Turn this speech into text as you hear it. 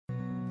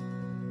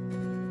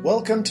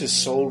Welcome to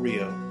Soul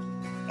Rio,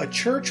 a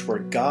church where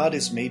God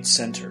is made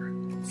center,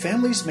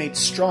 families made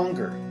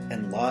stronger,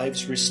 and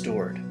lives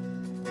restored.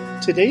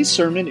 Today's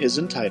sermon is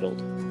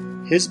entitled,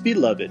 His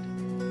Beloved,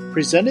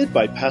 presented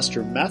by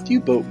Pastor Matthew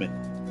Boatman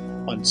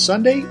on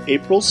Sunday,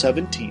 April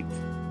 17th,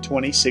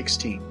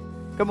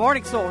 2016. Good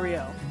morning, Soul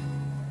Rio.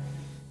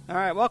 All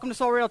right, welcome to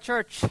Soul Rio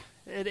Church.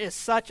 It is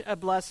such a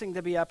blessing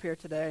to be up here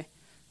today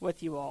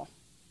with you all.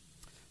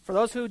 For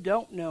those who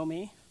don't know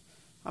me,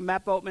 I'm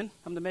Matt Boatman.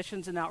 I'm the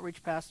missions and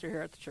outreach pastor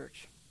here at the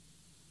church.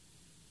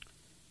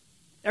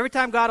 Every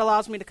time God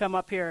allows me to come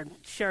up here and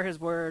share His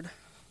word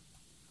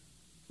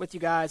with you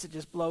guys, it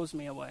just blows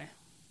me away.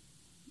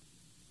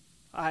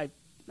 I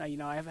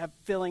have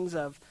feelings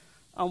of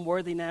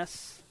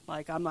unworthiness,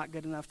 like I'm not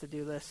good enough to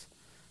do this.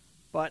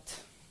 But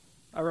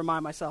I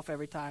remind myself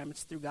every time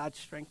it's through God's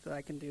strength that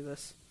I can do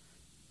this.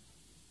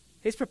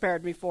 He's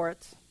prepared me for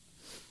it.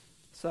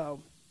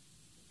 So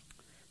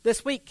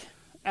this week,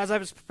 as I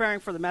was preparing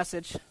for the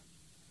message,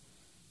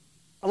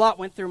 a lot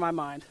went through my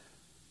mind.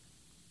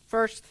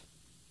 First,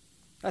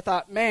 I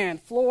thought, man,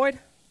 Floyd,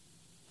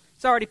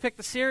 he's already picked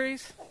the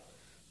series.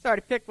 He's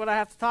already picked what I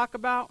have to talk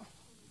about.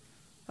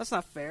 That's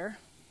not fair.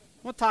 I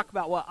want to talk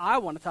about what I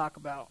want to talk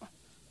about,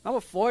 not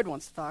what Floyd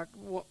wants to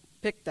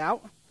picked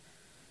out.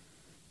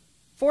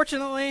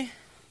 Fortunately,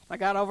 I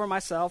got over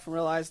myself and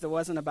realized it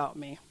wasn't about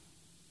me.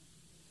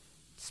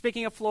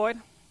 Speaking of Floyd,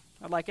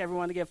 I'd like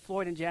everyone to give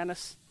Floyd and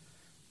Janice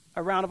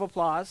a round of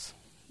applause.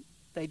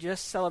 They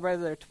just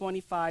celebrated their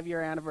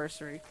 25-year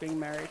anniversary being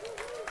married.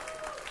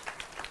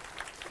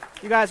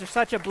 You guys are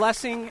such a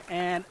blessing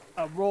and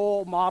a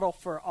role model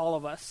for all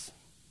of us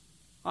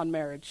on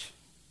marriage.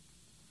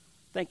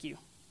 Thank you.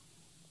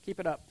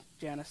 Keep it up,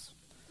 Janice.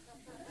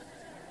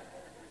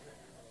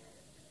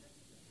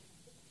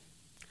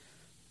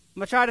 I'm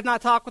going to try to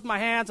not talk with my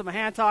hands. I'm a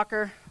hand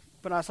talker,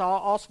 but I'm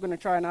also going to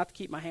try not to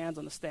keep my hands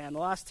on the stand. The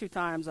last two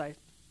times I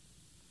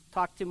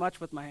talked too much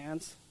with my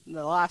hands.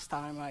 The last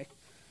time I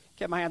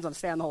kept my hands on the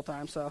stand the whole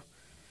time. So,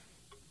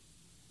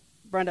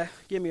 Brenda,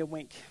 give me a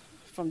wink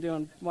if I'm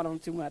doing one of them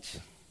too much.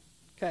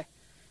 Okay.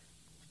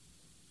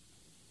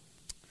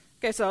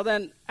 Okay, so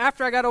then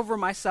after I got over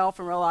myself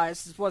and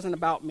realized this wasn't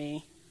about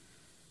me,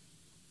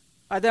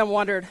 I then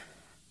wondered,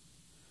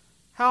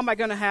 how am I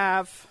going to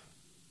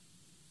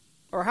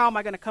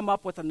come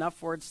up with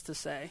enough words to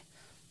say?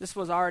 This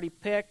was already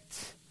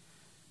picked.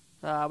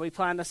 We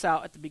planned this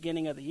out at the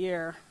beginning of the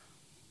year.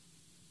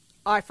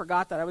 I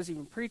forgot that I was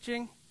even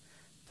preaching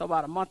until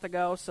about a month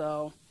ago,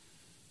 so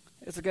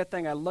it's a good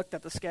thing I looked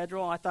at the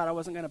schedule. I thought I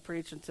wasn't going to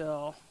preach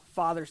until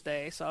Father's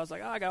Day, so I was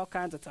like, I got all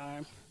kinds of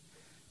time.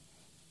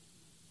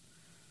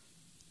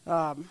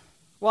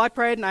 I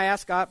prayed and I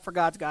asked God for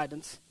God's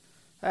guidance.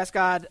 I asked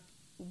God,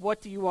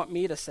 what do you want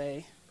me to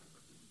say?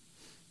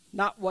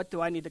 Not what do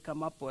I need to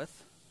come up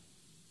with.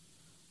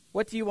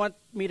 What do you want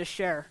me to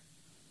share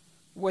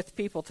with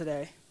people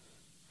today?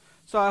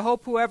 So I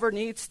hope whoever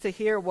needs to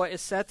hear what is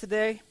said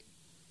today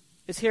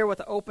is here with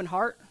an open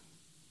heart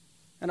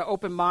and an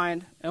open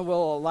mind, and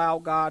will allow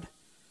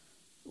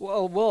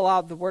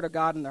the Word of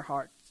God in their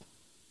hearts.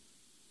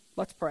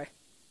 Let's pray.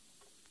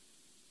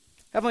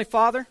 Heavenly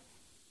Father,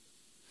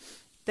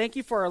 thank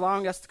you for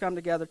allowing us to come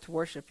together to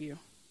worship you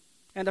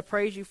and to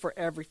praise you for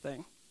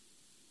everything.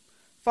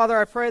 Father,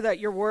 I pray that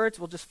your words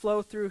will just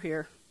flow through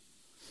here,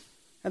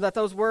 and that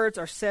those words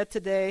that are said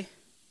today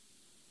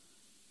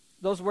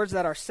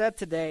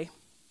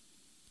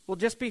will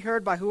just be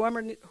heard by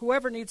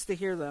whoever needs to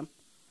hear them.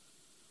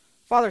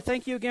 Father,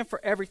 thank you again for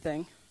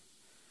everything.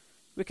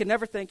 We can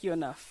never thank you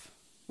enough.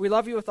 We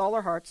love you with all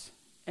our hearts.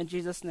 In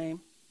Jesus'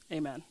 name,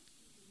 amen.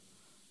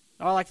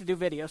 Now, I like to do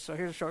videos, so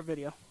here's a short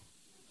video.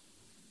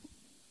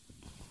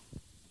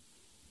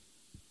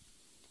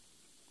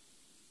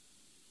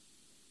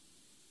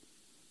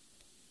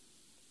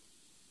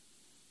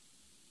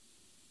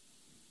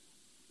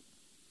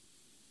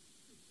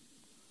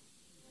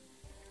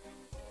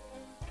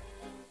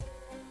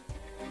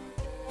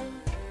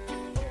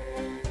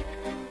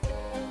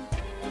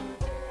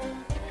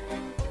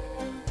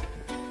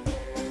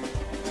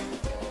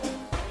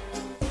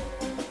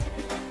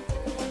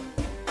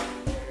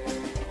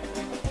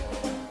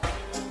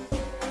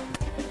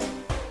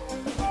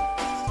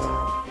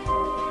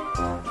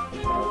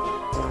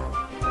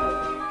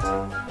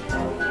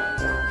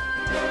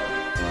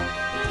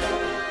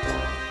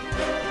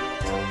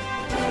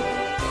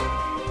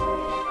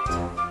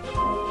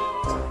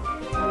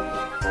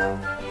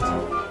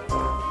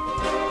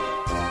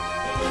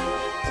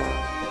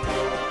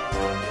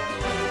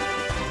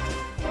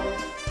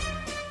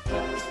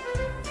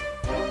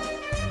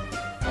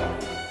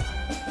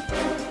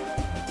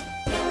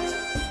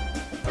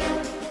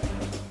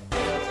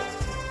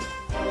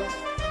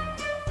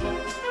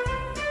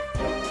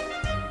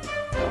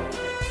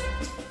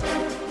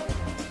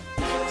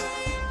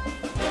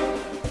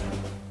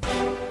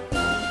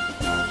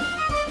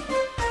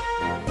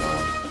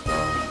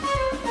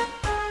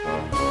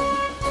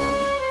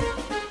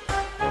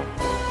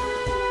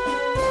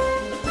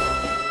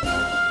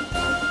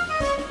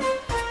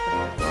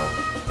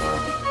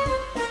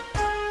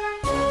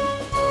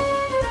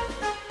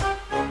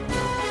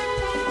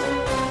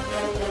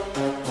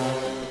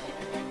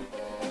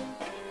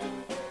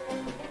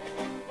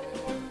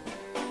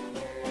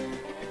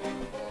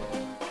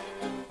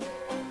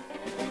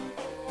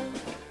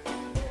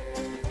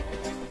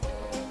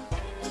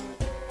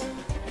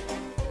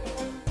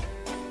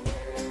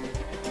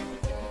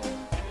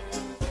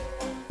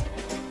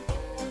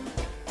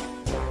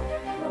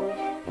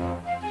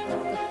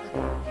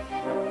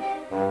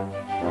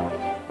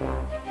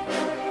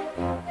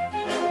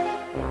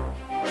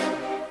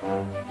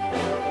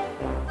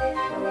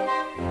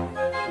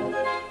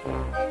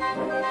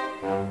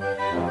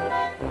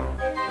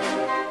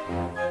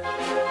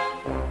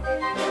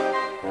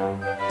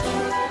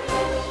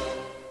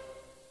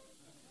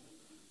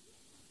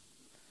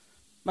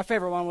 My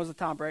favorite one was the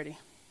Tom Brady.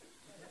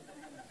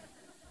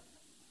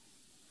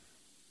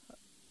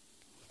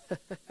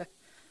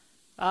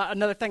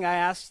 Another thing I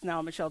asked,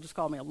 now Michelle just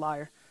called me a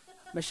liar.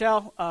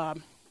 Michelle, I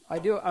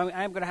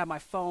am going to have my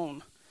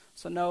phone,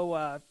 so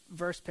no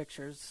verse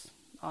pictures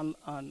on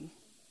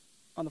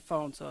the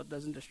phone, so it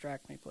doesn't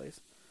distract me,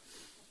 please.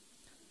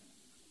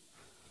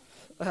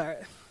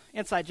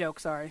 Inside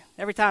joke, sorry.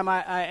 Every time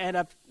I end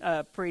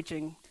up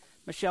preaching,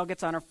 Michelle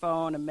gets on her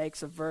phone and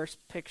makes a verse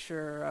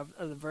picture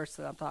of the verse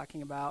that I'm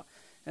talking about,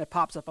 and it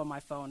pops up on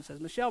my phone and says,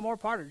 Michelle Moore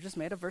Potter just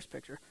made a verse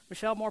picture.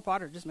 Michelle Moore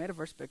Potter just made a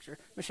verse picture.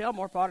 Michelle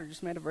Moore Potter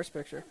just made a verse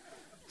picture.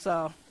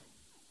 So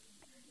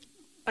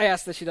I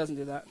ask that she doesn't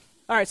do that.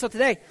 All right, so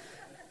today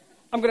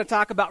I'm going to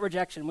talk about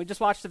rejection. We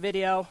just watched the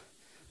video.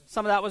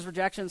 Some of that was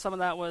rejection. Some of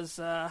that was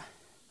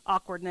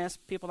awkwardness,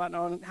 people not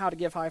knowing how to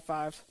give high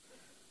fives.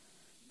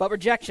 But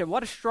rejection,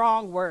 what a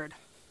strong word.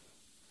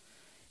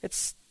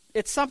 It's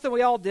something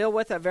we all deal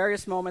with at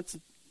various moments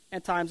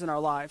and times in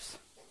our lives.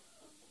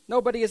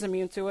 Nobody is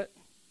immune to it.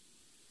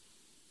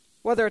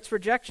 Whether it's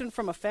rejection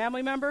from a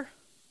family member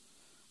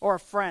or a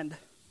friend,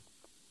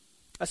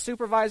 a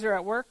supervisor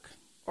at work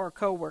or a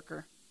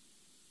coworker.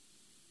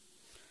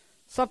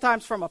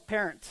 Sometimes from a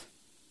parent,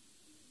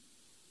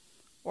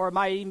 or it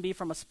might even be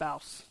from a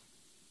spouse.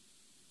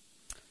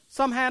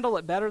 Some handle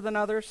it better than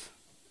others,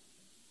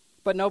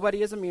 but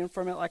nobody is immune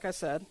from it, like I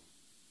said,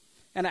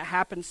 and it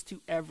happens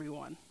to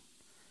everyone.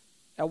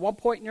 At one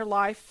point in your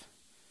life,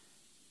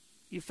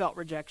 you felt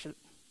rejection.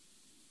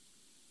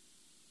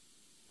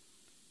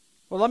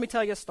 Well, let me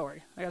tell you a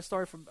story. I got a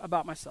story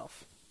about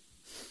myself.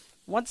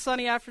 One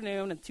sunny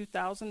afternoon in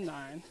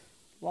 2009,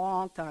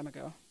 long time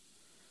ago,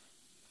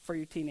 for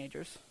you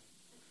teenagers,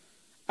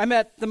 I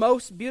met the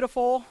most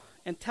beautiful,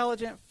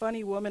 intelligent,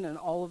 funny woman in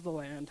all of the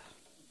land.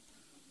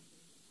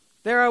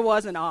 There I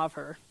was in awe of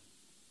her,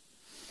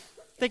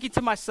 thinking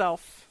to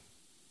myself,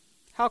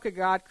 how could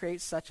God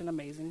create such an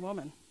amazing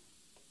woman?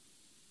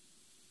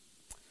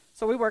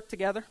 So we worked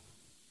together.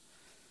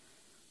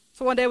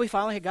 So one day we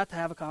finally got to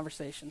have a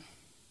conversation.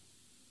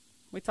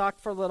 We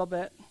talked for a little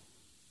bit.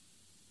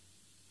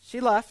 She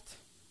left.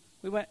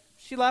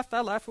 She left, I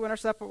left. We went our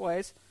separate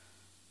ways.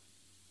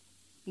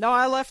 No,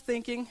 I left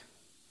thinking,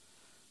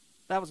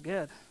 that was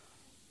good.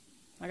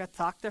 I got to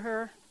talk to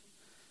her.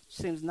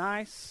 She seems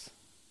nice.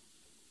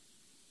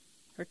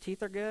 Her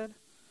teeth are good.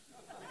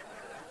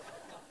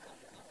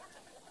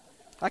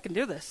 I can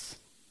do this.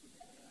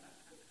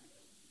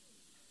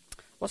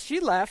 Well,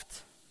 she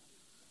left,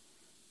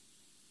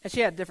 and she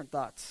had different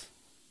thoughts.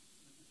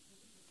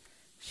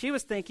 She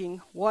was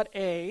thinking,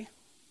 I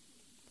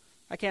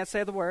can't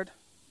say the word,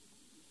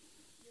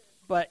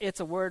 but it's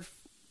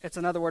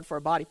another word for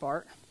a body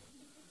part.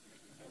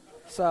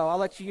 So I'll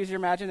let you use your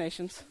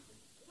imaginations.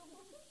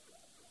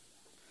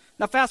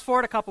 Now fast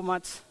forward a couple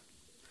months.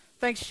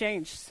 Things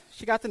changed.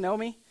 She got to know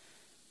me,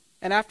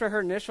 and after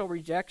her initial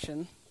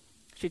rejection,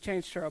 she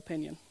changed her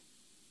opinion.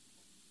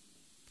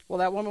 Well,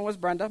 that woman was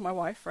Brenda, my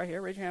wife, right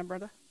here. Raise your hand,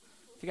 Brenda.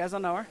 If you guys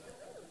don't know her.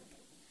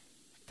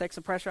 Take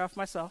some pressure off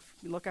myself.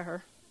 You look at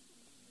her.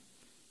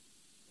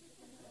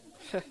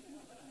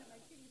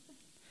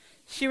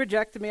 She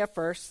rejected me at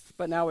first,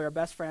 but now we are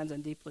best friends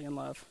and deeply in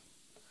love.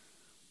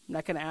 I'm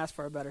not going to ask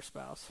for a better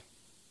spouse.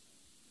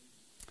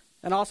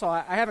 And also,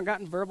 I haven't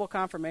gotten verbal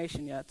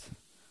confirmation yet,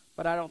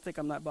 but I don't think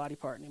I'm that body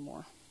part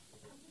anymore.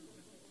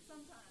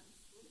 Sometimes.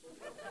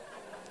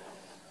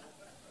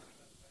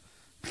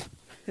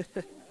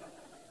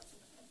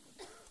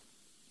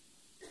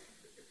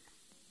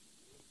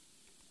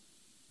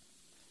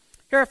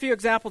 Here are a few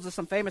examples of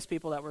some famous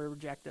people that were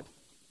rejected.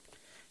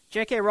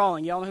 J.K.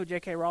 Rowling. Y'all know who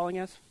J.K. Rowling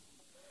is?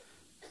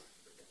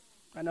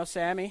 I know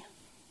Sammy.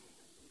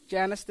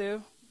 Janice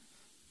do.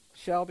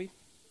 Shelby.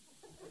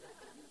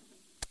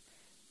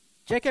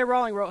 J.K.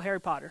 Rowling wrote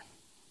Harry Potter.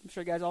 I'm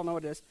sure you guys all know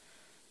what it is.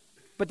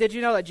 But did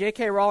you know that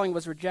J.K. Rowling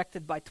was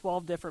rejected by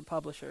 12 different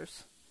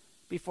publishers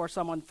before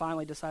someone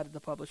finally decided to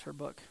publish her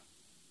book?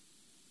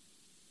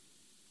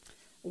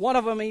 One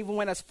of them even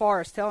went as far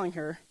as telling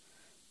her,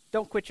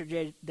 don't quit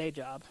your day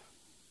job.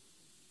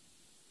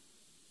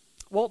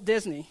 Walt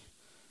Disney,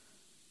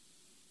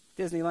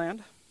 Disneyland,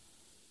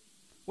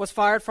 was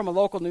fired from a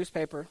local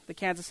newspaper, the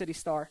Kansas City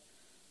Star.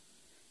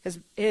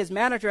 His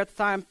manager at the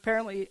time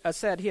apparently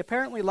said he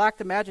apparently lacked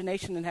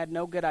imagination and had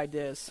no good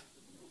ideas.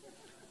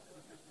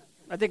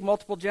 I think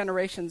multiple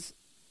generations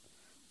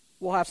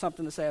will have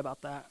something to say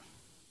about that.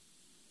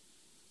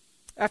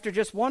 After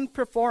just one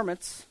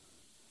performance,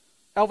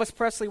 Elvis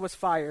Presley was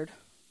fired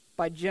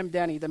by Jim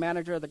Denny, the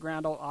manager of the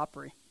Grand Ole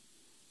Opry.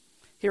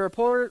 He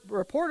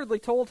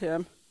reportedly told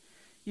him,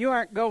 "You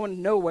aren't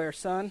going nowhere,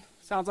 son."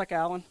 Sounds like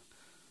Alan.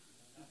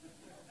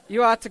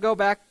 "You ought to go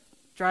back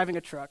driving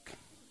a truck."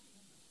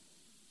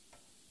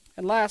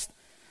 And last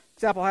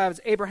example I have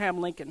is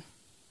Abraham Lincoln.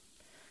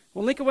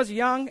 When Lincoln was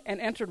young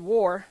and entered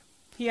war,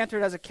 he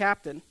entered as a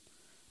captain,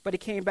 but he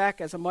came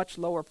back as a much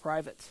lower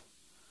private.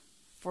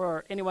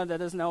 For anyone that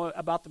doesn't know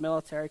about the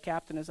military,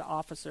 captain is an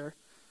officer.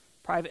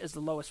 Private is the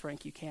lowest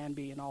rank you can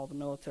be in all the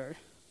military.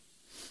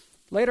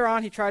 Later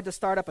on, he tried to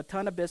start up a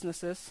ton of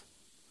businesses,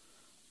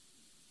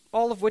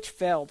 all of which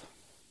failed.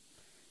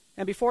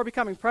 And before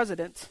becoming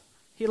president,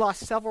 he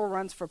lost several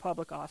runs for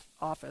public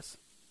office.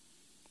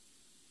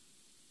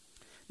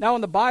 Now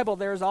in the Bible,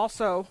 there is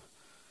also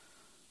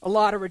a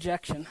lot of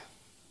rejection,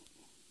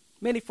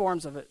 many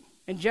forms of it.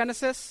 In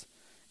Genesis,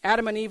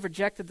 Adam and Eve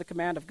rejected the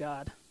command of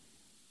God.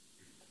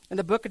 In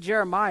the book of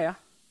Jeremiah,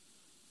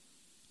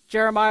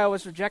 Jeremiah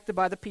was rejected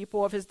by the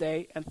people of his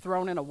day and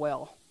thrown in a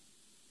well.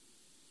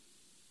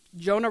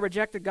 Jonah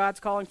rejected God's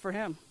calling for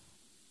him.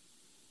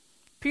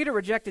 Peter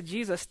rejected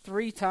Jesus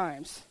 3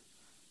 times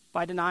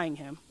by denying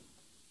him.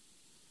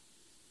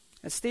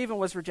 And Stephen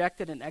was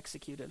rejected and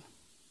executed.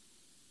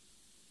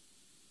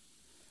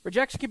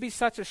 Rejection can be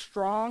such a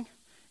strong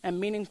and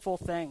meaningful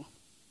thing.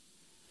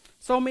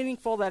 So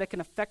meaningful that it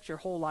can affect your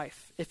whole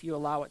life if you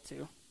allow it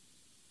to.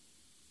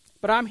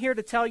 But I'm here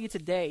to tell you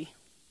today,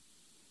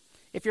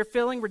 if you're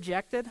feeling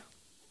rejected,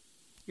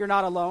 you're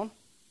not alone.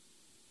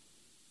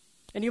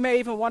 And you may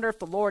even wonder if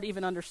the Lord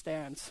even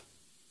understands.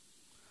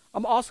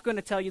 I'm also going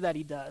to tell you that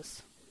he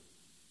does.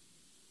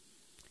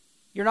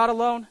 You're not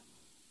alone,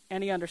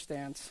 and he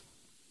understands.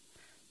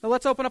 Now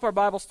let's open up our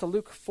Bibles to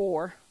Luke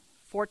 4,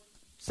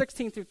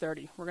 16 through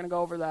 30. We're going to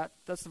go over that.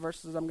 That's the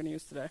verses I'm going to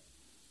use today.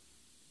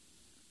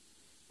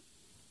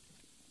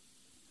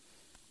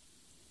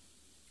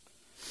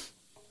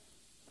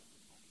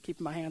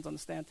 Keeping my hands on the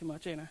stand too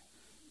much, ain't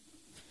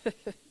I?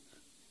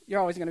 You're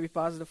always going to be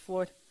positive,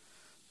 Floyd.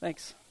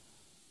 Thanks.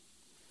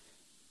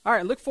 All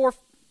right, Luke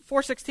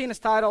 4:16 is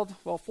titled,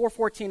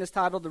 4:14 is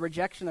titled The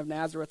Rejection of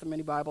Nazareth in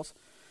many Bibles.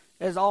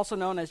 It is also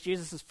known as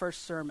Jesus'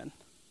 first sermon.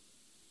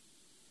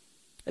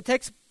 It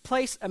takes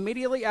place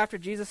immediately after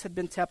Jesus had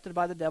been tempted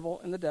by the devil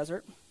in the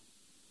desert.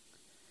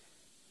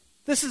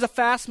 This is a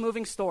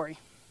fast-moving story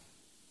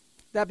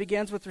that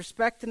begins with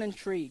respect and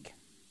intrigue.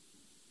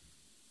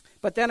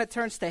 But then it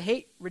turns to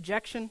hate,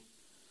 rejection,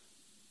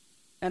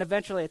 and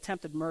eventually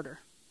attempted murder.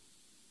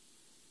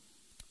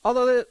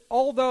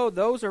 Although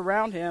those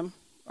around him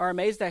are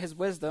amazed at his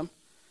wisdom,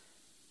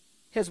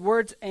 his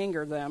words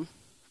anger them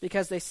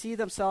because they see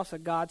themselves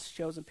as God's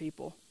chosen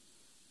people,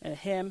 and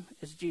him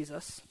is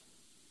Jesus.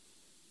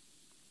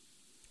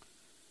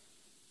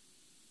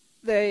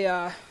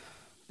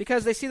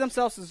 Because they see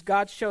themselves as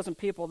God's chosen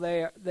people,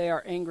 they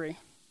are angry,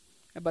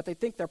 but they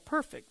think they're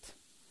perfect,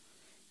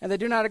 and they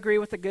do not agree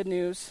with the good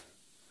news.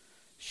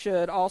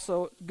 Do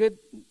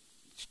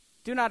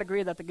not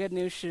agree that the good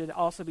news should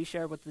also be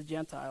shared with the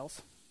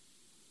Gentiles.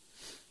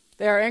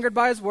 They are angered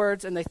by his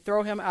words, and they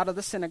throw him out of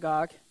the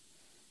synagogue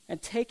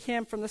and take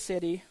him from the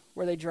city,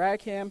 where they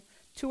drag him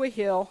to a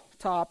hill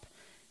top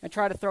and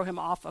try to throw him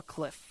off a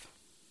cliff.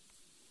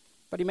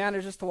 But he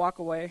manages to walk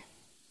away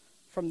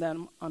from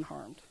them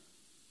unharmed.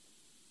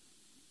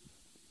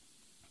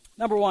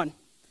 Number 1,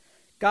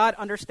 God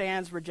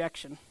understands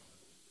rejection.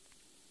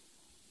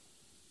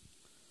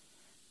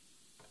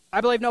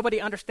 I believe nobody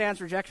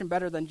understands rejection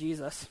better than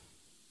Jesus.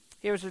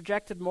 He was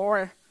rejected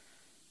more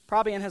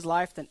probably in his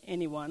life than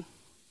anyone.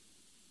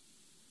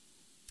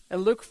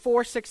 In Luke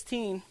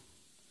 4:16,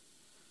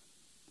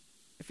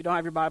 if you don't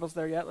have your Bibles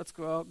there yet, let's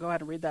go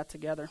ahead and read that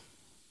together.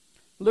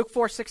 Luke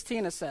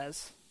 4:16 it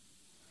says,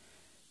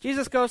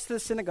 Jesus goes to the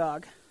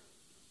synagogue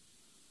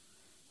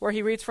where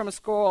he reads from a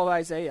scroll of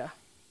Isaiah.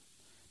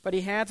 But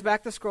he hands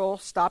back the scroll,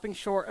 stopping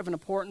short of an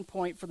important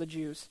point for the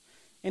Jews.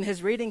 In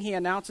his reading, he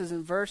announces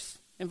in verse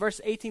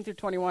 18 through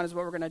 21 is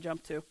what we're going to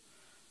jump to.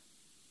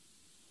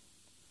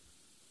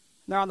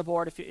 They're on the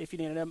board if you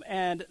needed them.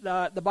 And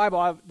the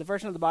Bible, the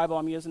version of the Bible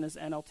I'm using is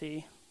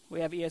NLT. We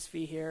have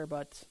ESV here,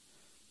 but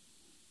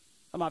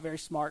I'm not very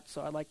smart,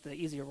 so I like the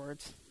easier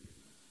words.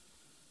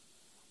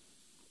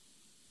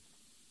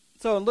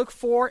 So in Luke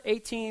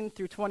 4:18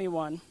 through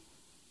 21,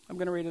 I'm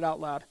going to read it out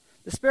loud.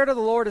 The Spirit of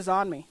the Lord is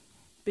on me,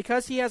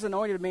 because he has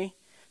anointed me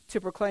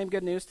to proclaim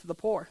good news to the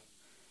poor.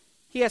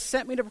 He has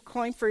sent me to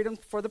proclaim freedom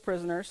for the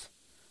prisoners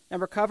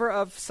and recovery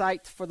of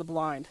sight for the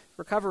blind,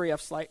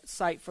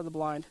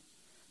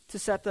 to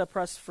set the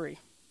oppressed free,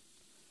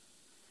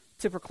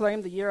 to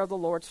proclaim the year of the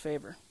Lord's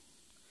favor.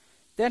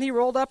 Then he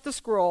rolled up the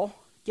scroll,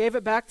 gave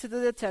it back to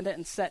the attendant,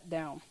 and sat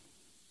down.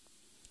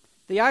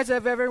 The eyes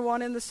of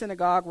everyone in the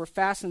synagogue were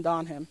fastened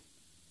on him.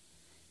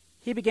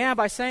 He began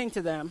by saying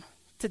to them,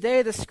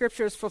 "Today the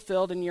scripture is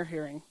fulfilled in your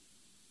hearing."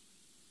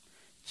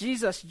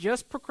 Jesus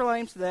just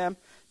proclaimed to them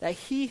that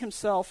he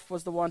himself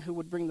was the one who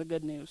would bring the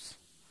good news.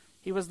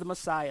 He was the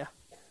Messiah.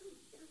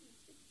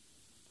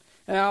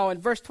 Now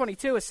in verse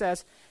 22 it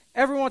says,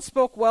 everyone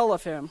spoke well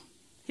of him.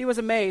 He was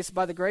amazed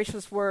by the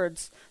gracious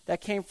words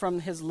that came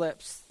from his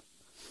lips.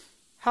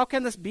 How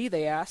can this be,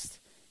 they asked.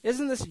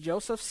 Isn't this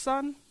Joseph's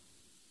son?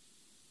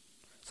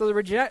 So the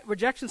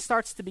rejection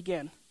starts to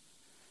begin.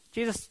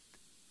 Jesus'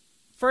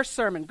 first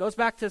sermon goes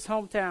back to his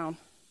hometown.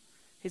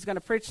 He's going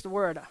to preach the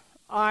word.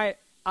 I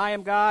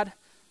am God.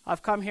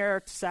 I've come here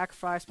to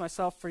sacrifice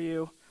myself for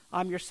you.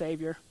 I'm your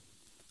Savior.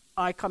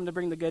 I come to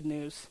bring the good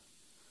news.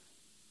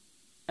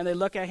 And they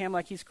look at him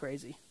like he's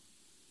crazy.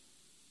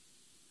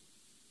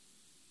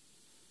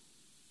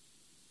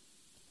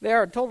 They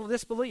are in total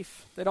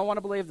disbelief. They don't want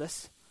to believe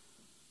this.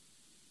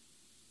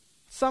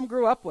 Some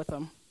grew up with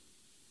him.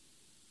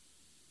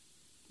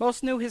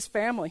 Most knew his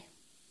family,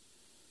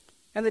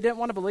 and they didn't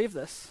want to believe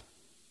this.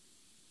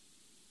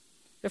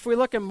 If we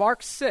look in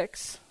Mark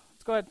 6,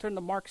 let's go ahead and turn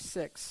to Mark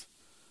 6,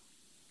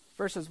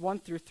 verses 1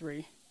 through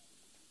 3.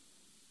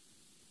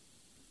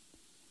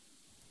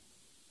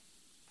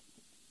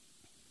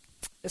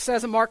 It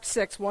says in Mark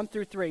 6, 1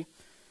 through 3,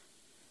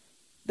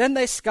 "Then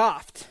they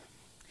scoffed.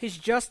 'He's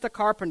just a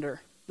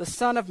carpenter, the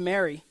son of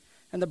Mary,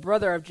 and the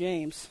brother of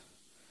James,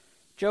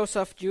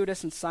 Joseph,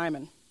 Judas, and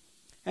Simon.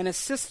 And his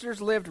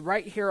sisters lived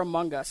right here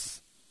among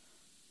us.'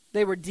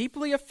 They were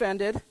deeply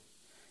offended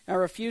and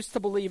refused to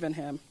believe in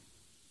him."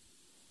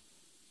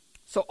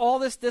 So all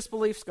this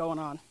disbelief's going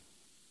on.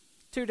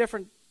 Two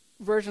different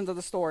versions of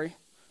the story.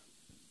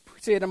 We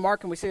see it in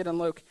Mark and we see it in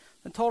Luke.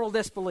 The total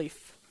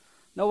disbelief.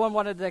 No one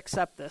wanted to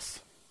accept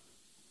this.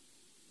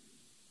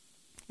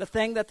 The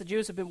thing that the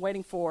Jews have been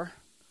waiting for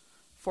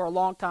a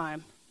long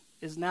time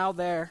is now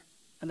there,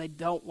 and they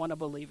don't want to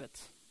believe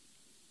it.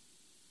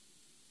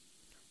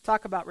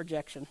 Talk about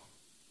rejection.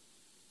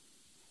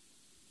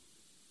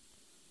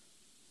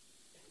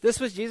 This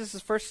was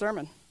Jesus' first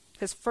sermon,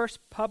 his first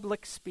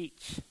public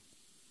speech.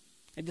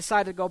 He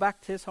decided to go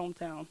back to his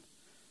hometown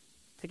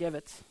to give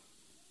it.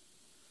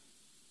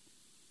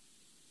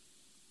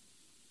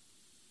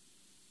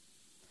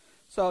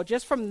 So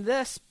just from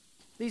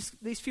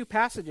these few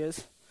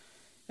passages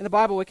in the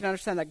Bible, we can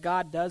understand that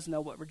God does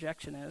know what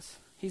rejection is.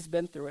 He's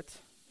been through it.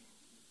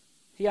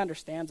 He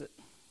understands it.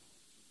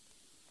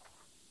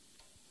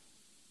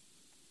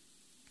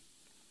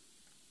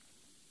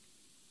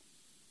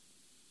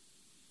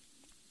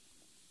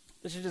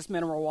 This is just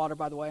mineral water,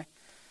 by the way.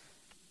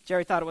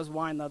 Jerry thought it was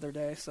wine the other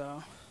day,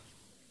 so.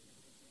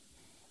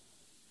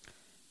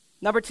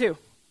 Number 2,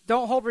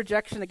 don't hold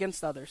rejection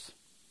against others.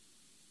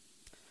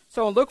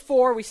 So in Luke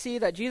 4, we see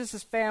that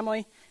Jesus'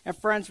 family and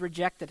friends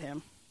rejected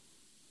him.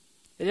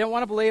 They didn't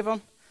want to believe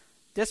him.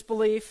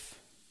 Disbelief.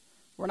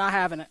 We're not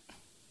having it.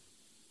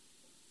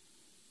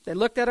 They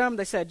looked at him.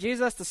 They said,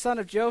 "Jesus, the son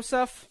of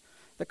Joseph,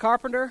 the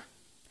carpenter,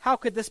 how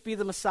could this be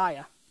the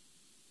Messiah?"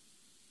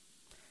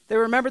 They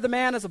remembered the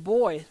man as a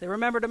boy. They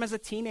remembered him as a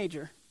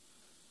teenager.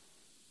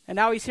 And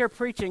now he's here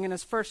preaching in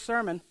his first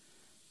sermon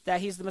that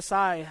he's the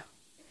Messiah.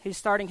 He's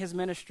starting his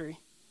ministry.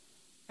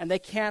 And they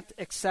can't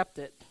accept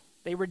it.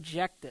 They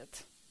reject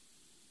it.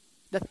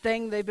 The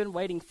thing they've been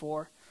waiting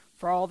for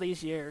all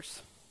these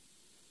years.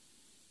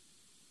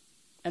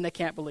 And they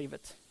can't believe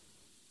it.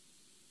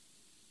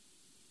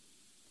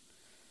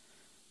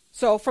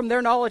 So from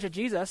their knowledge of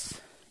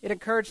Jesus, it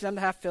encouraged them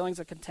to have feelings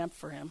of contempt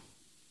for him.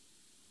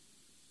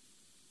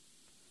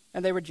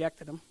 And they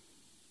rejected him.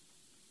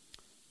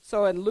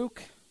 So in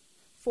Luke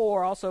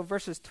 4, also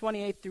verses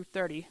 28 through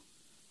 30,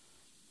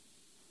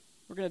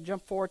 we're going to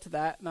jump forward to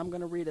that, and I'm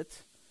going to read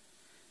it.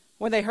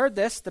 "When they heard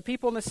this, the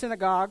people in the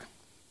synagogue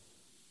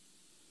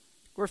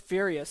were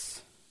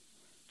furious.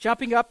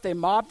 Jumping up, they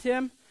mobbed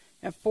him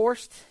and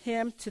forced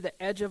him to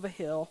the edge of a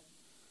hill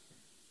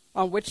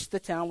on which the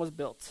town was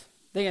built.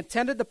 They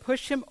intended to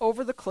push him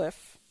over the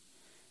cliff,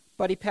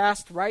 but he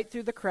passed right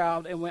through the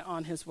crowd and went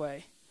on his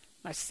way."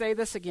 And I say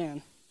this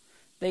again.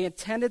 They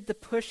intended to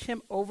push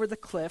him over the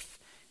cliff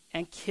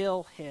and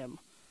kill him.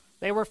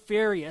 They were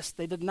furious.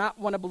 They did not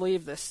want to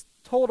believe this.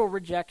 Total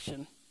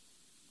rejection.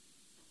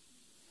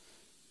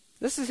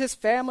 This is his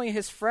family,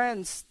 his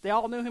friends. They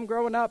all knew him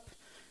growing up,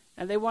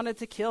 and they wanted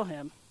to kill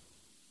him.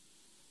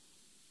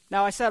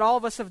 Now, I said all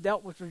of us have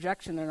dealt with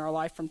rejection in our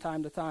life from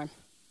time to time.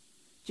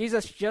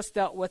 Jesus just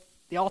dealt with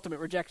the ultimate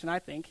rejection, I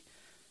think.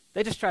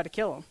 They just tried to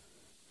kill him.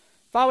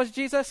 If I was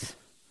Jesus,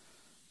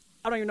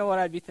 I don't even know what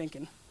I'd be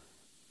thinking.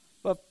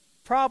 But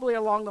probably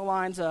along the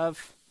lines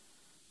of,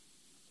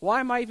 why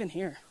am I even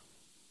here?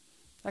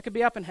 I could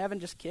be up in heaven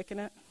just kicking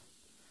it,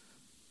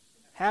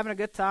 having a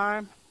good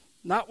time,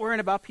 not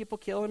worrying about people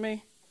killing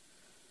me.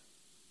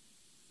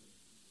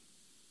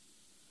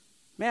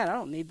 Man, I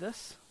don't need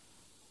this.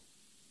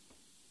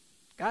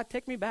 God,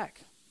 take me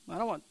back. I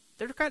don't want.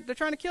 They're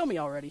trying to kill me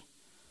already.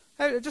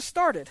 It just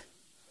started.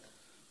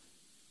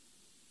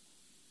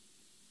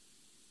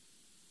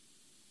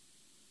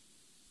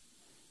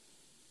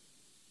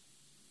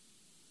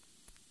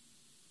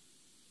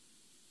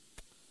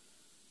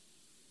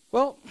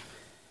 Well,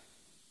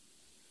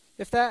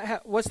 if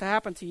that was to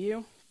happen to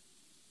you,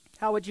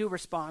 how would you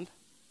respond?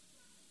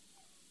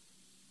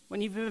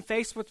 When you've been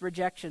faced with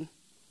rejection,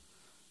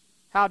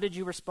 how did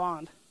you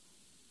respond?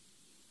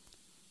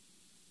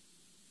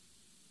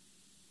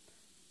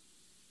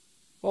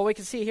 Well, we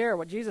can see here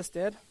what Jesus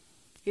did.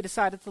 He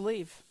decided to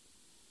leave.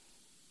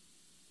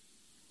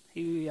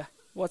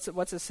 What's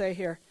it say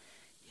here?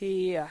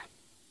 He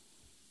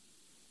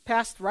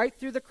passed right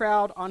through the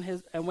crowd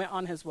and went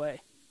on his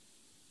way.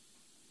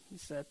 He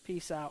said,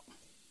 "Peace out.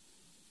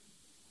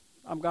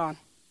 I'm gone."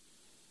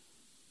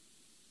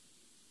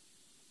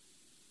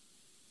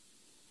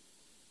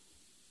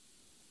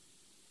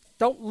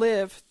 Don't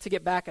live to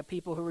get back at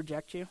people who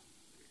reject you.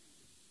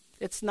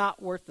 It's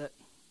not worth it.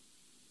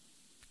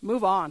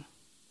 Move on.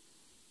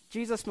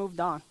 Jesus moved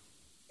on.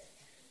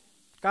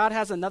 God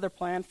has another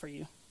plan for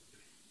you.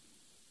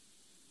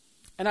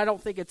 And I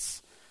don't think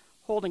it's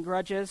holding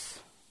grudges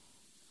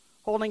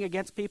holding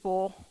against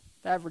people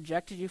that have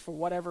rejected you for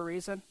whatever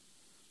reason?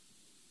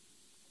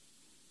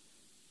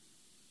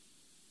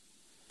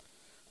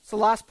 So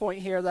last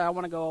point here that I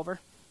want to go over,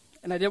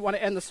 and I didn't want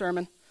to end the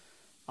sermon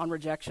on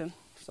rejection,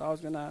 so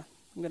I'm gonna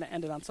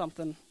end it on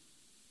something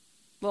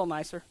a little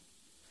nicer.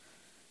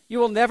 You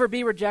will never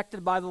be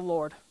rejected by the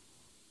Lord.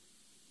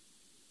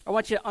 I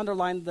want you to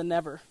underline the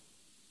never.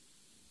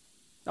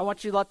 I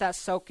want you to let that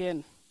soak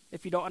in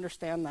if you don't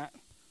understand that.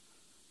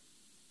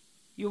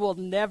 You will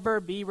never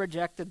be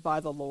rejected by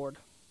the Lord.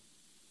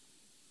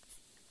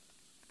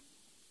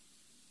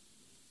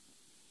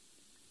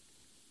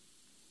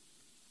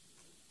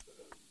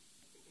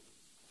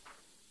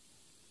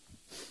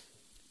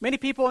 Many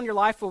people in your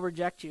life will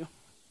reject you.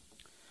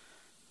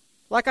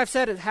 Like I've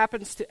said, it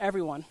happens to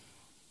everyone.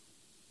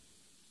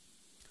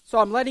 So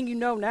I'm letting you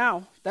know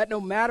now that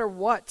no matter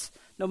what,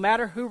 no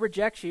matter who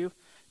rejects you,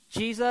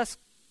 Jesus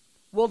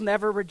will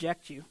never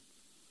reject you.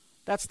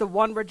 That's the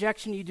one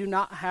rejection you do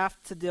not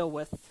have to deal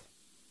with.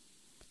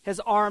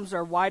 His arms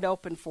are wide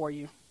open for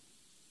you.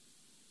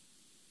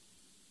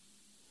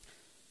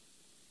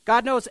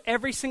 God knows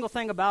every single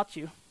thing about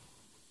you,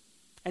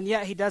 and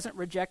yet he doesn't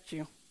reject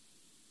you.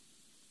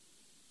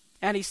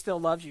 And he still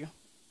loves you.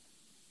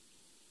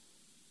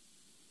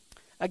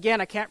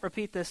 Again, I can't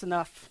repeat this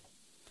enough.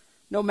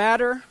 No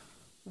matter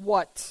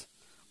what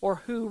or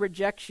who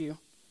rejects you,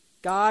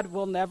 God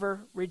will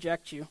never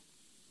reject you.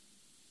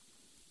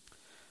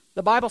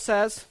 The Bible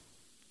says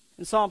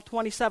in Psalm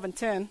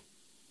 27:10,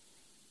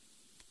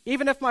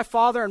 even if my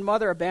father and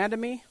mother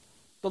abandon me,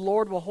 the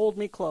Lord will hold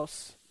me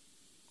close.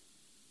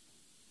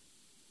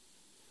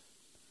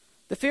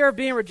 The fear of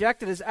being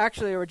rejected is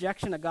actually a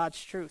rejection of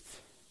God's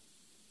truth.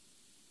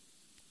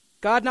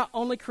 God not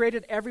only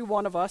created every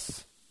one of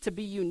us to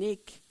be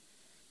unique,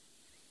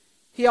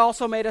 he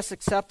also made us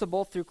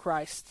acceptable through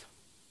Christ.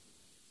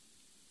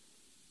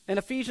 In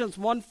Ephesians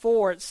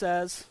 1:4 it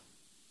says,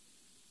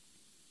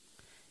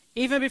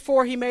 even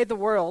before he made the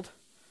world,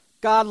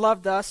 God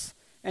loved us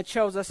and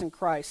chose us in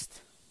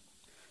Christ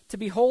to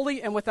be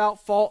holy and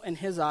without fault in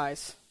his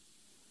eyes.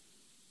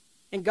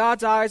 In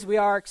God's eyes, we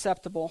are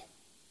acceptable.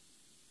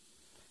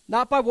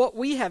 Not by what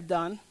we have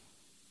done,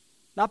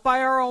 not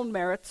by our own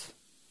merits,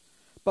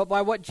 but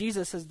by what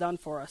Jesus has done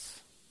for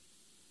us.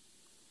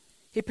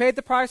 He paid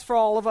the price for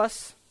all of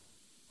us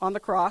on the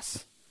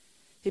cross.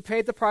 He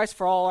paid the price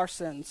for all our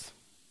sins.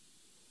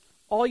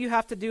 All you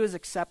have to do is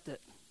accept it.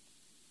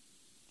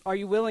 Are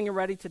you willing and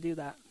ready to do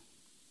that?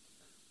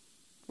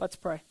 Let's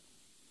pray.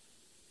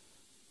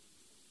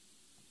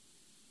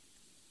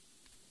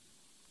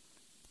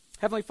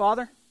 Heavenly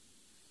Father,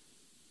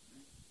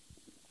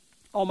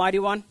 Almighty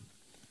One,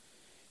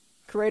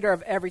 Creator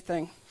of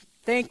everything,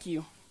 thank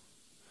you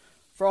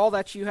for all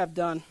that you have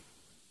done,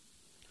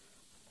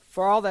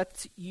 for all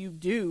that you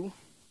do,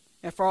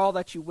 and for all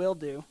that you will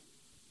do.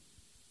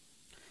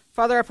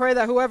 Father, I pray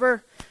that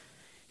whoever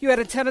you had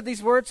intended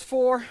these words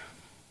for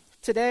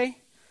today,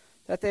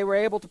 that they were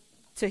able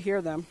to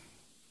hear them.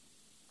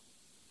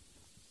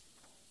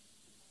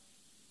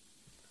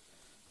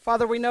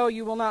 Father, we know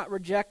you will not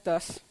reject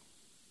us.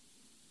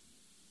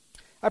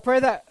 I pray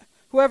that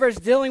whoever is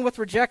dealing with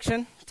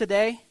rejection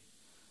today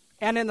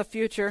and in the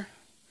future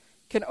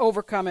can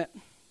overcome it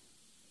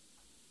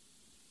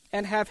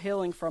and have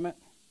healing from it.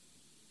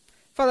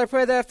 Father, I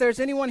pray that if there's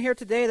anyone here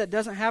today that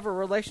doesn't have a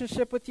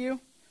relationship with you,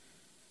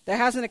 that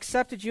hasn't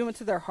accepted you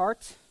into their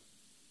heart,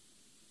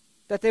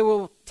 that they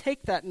will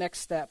take that next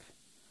step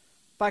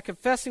by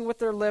confessing with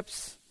their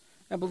lips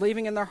and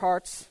believing in their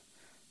hearts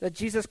that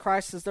Jesus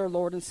Christ is their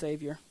Lord and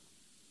Savior,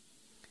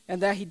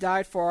 and that he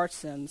died for our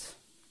sins.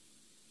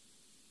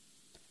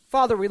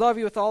 Father, we love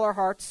you with all our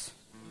hearts.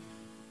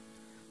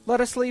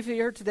 Let us leave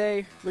here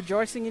today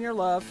rejoicing in your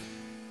love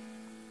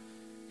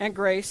and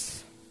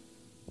grace.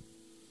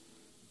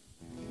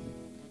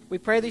 We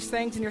pray these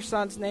things in your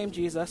Son's name,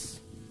 Jesus.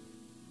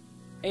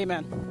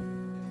 Amen.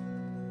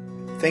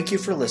 Thank you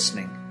for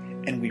listening,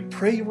 and we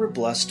pray you were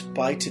blessed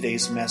by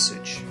today's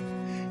message.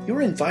 You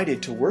are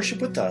invited to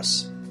worship with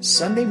us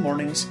Sunday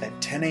mornings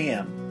at 10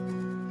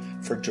 a.m.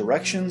 For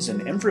directions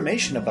and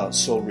information about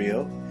Soul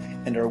Rio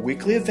and our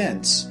weekly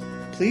events,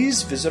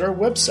 please visit our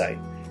website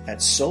at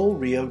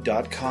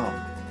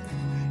soulrio.com.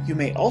 You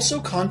may also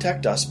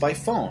contact us by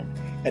phone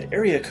at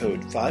area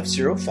code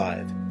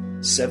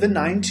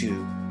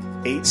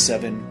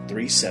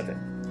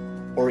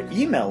 505-792-8737 or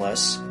email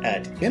us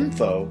at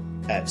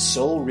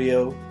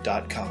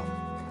info@soulrio.com.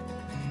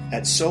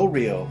 At Soul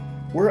Rio,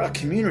 we're a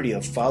community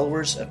of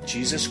followers of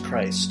Jesus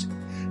Christ,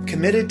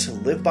 committed to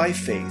live by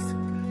faith,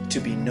 to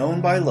be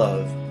known by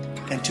love,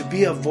 and to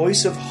be a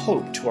voice of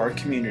hope to our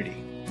community.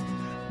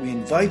 We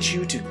invite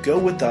you to go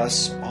with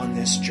us on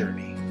this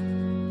journey.